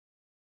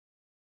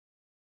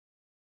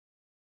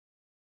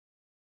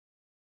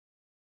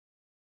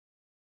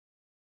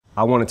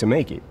I wanted to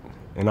make it,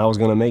 and I was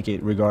gonna make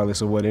it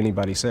regardless of what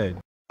anybody said.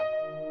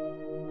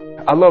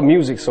 I love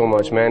music so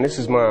much, man. This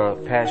is my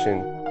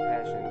passion.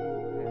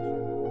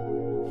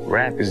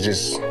 Rap is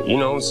just, you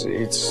know,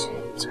 it's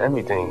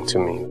everything to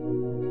me.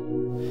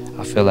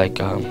 I feel like,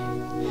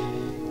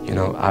 you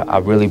know, I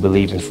really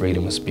believe in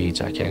freedom of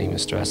speech. I can't even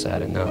stress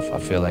that enough. I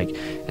feel like,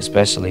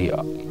 especially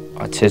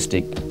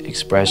artistic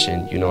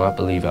expression, you know, I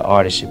believe an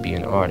artist should be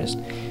an artist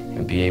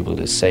and be able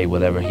to say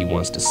whatever he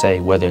wants to say,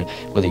 whether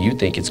you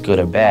think it's good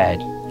or bad,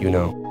 you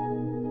know.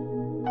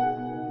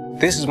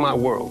 This is my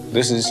world.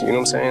 This is, you know what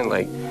I'm saying?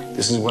 Like,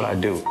 this is what I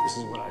do. This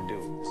is what I do.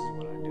 This is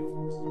what I do.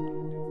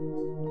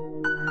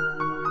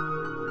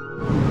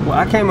 Well,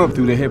 I came up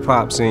through the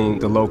hip-hop scene,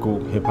 the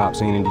local hip-hop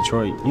scene in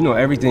Detroit. You know,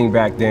 everything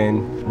back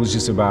then was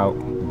just about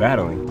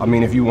battling. I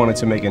mean, if you wanted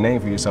to make a name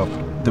for yourself,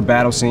 the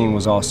battle scene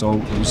was also,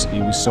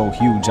 it was so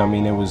huge. I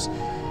mean, there was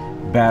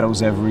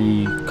battles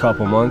every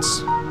couple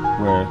months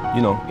where,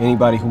 you know,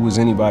 anybody who was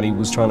anybody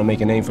was trying to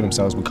make a name for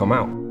themselves would come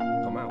out.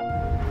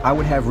 I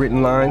would have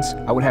written lines,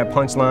 I would have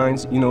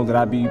punchlines, you know, that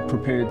I'd be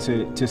prepared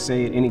to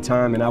say at any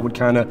time, and I would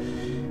kind of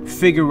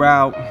figure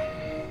out,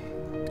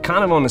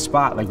 kind of on the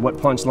spot, like what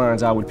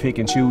punchlines I would pick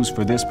and choose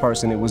for this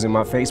person that was in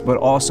my face, but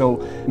also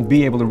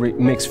be able to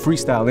mix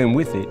freestyle in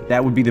with it.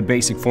 That would be the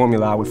basic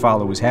formula I would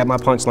follow, is have my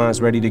punchlines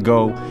ready to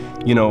go,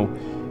 you know,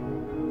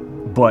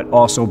 but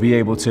also be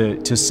able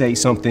to say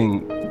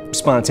something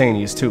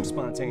spontaneous too.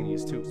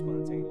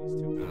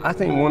 I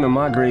think one of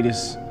my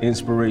greatest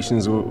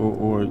inspirations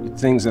or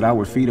things that I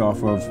would feed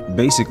off of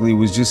basically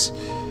was just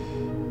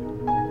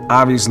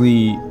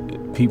obviously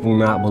people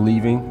not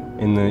believing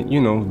in the, you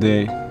know,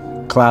 the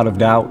cloud of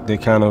doubt that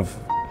kind of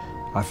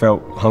I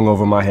felt hung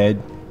over my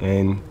head,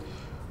 and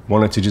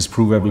wanted to just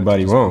prove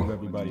everybody wrong.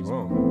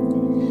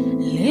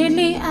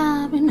 Lately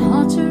I've been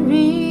hard to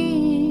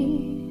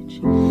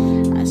reach.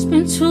 I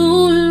spent too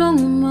long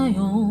on my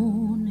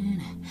own,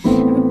 and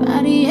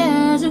everybody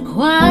has a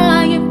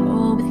quiet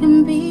role. We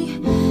can be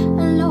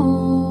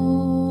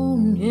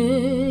alone,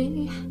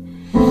 yeah.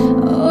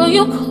 Oh,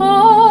 you're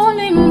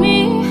calling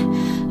me.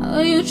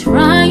 Are you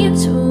trying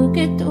to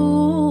get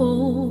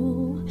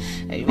through?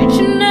 Are you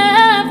reaching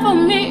out for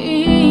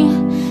me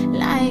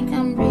like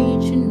I'm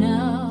reaching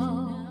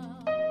out?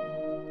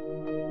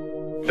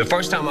 The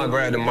first time I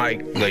grabbed the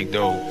mic, like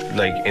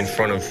in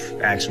front of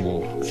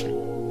actual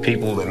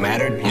people that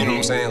mattered, you know what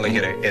I'm saying? Like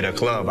at a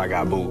club, I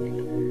got booed.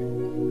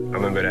 I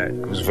remember that.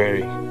 It was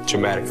very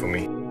traumatic for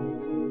me.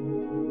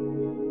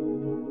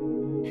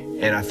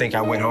 And I think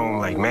I went home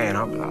like, man,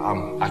 I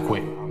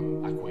quit.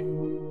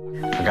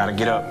 I gotta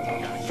get up.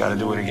 Gotta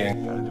do it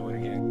again.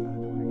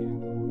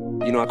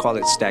 You know, I call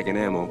it stacking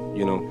ammo,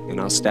 you know,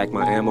 and I'll stack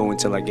my ammo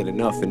until I get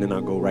enough, and then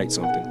I'll go write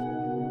something.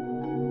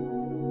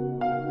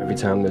 Every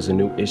time there's a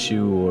new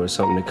issue or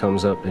something that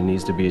comes up that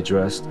needs to be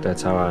addressed,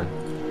 that's how I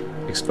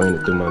explain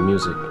it through my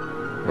music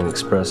and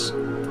express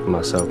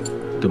myself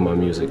through my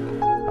music.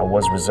 I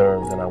was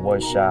reserved and I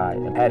was shy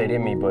and had it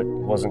in me, but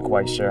wasn't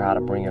quite sure how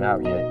to bring it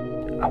out yet.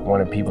 I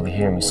wanted people to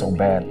hear me so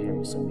bad.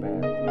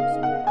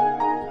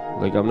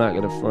 Like, I'm not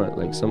gonna front.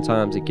 Like,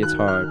 sometimes it gets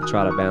hard to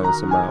try to balance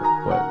them out,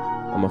 but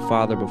I'm a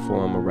father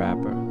before I'm a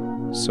rapper.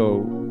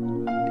 So,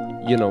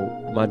 you know,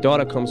 my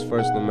daughter comes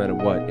first no matter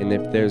what, and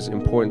if there's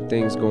important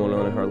things going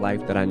on in her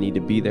life that I need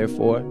to be there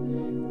for,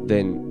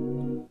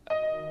 then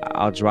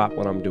I'll drop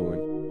what I'm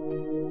doing.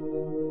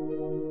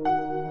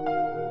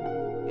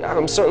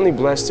 I'm certainly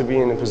blessed to be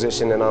in the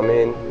position that I'm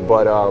in,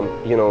 but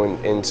you know,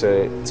 and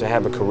to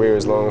have a career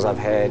as long as I've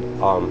had.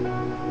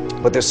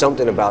 But there's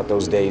something about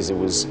those days that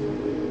was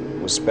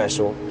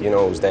special. You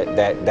know, it was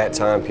that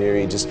time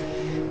period, just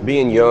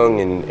being young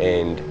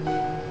and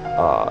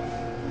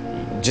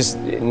just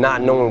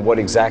not knowing what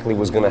exactly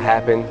was going to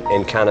happen,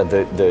 and kind of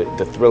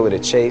the thrill of the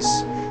chase.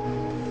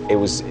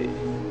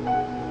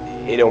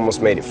 It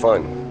almost made it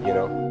fun, you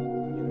know.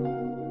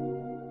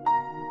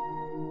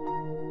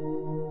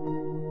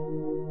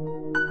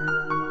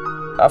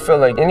 I feel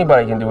like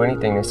anybody can do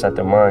anything they set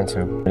their mind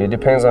to. It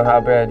depends on how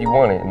bad you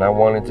want it, and I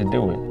wanted to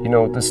do it. You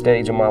know, at this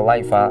stage of my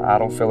life, I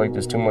don't feel like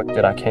there's too much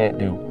that I can't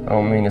do. I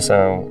don't mean to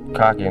sound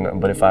cocky or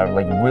nothing, but if I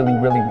like really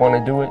want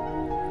to do it,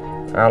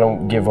 I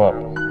don't give up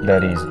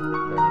that easy.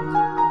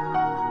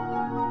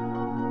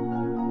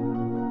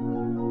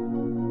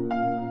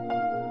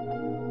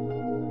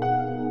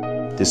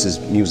 This is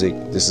music,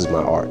 this is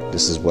my art,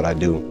 this is what I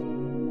do.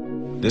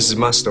 This is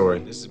my story.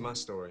 This is my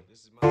story.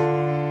 This is my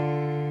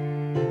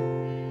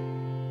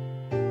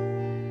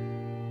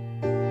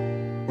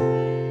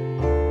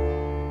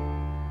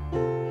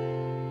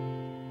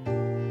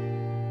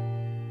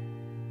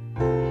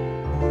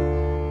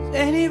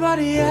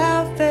Anybody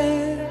out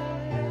there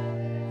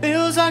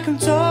feels like I'm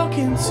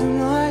talking to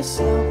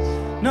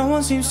myself. No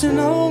one seems to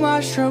know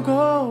my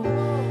struggle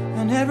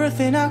and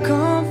everything I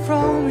come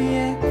from,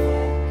 yeah.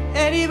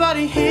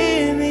 Anybody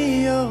hear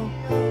me, yo?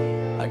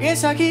 I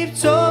guess I keep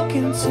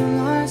talking to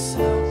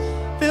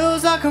myself.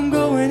 Feels like I'm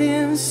going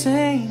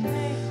insane.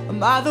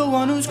 Am I the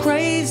one who's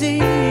crazy?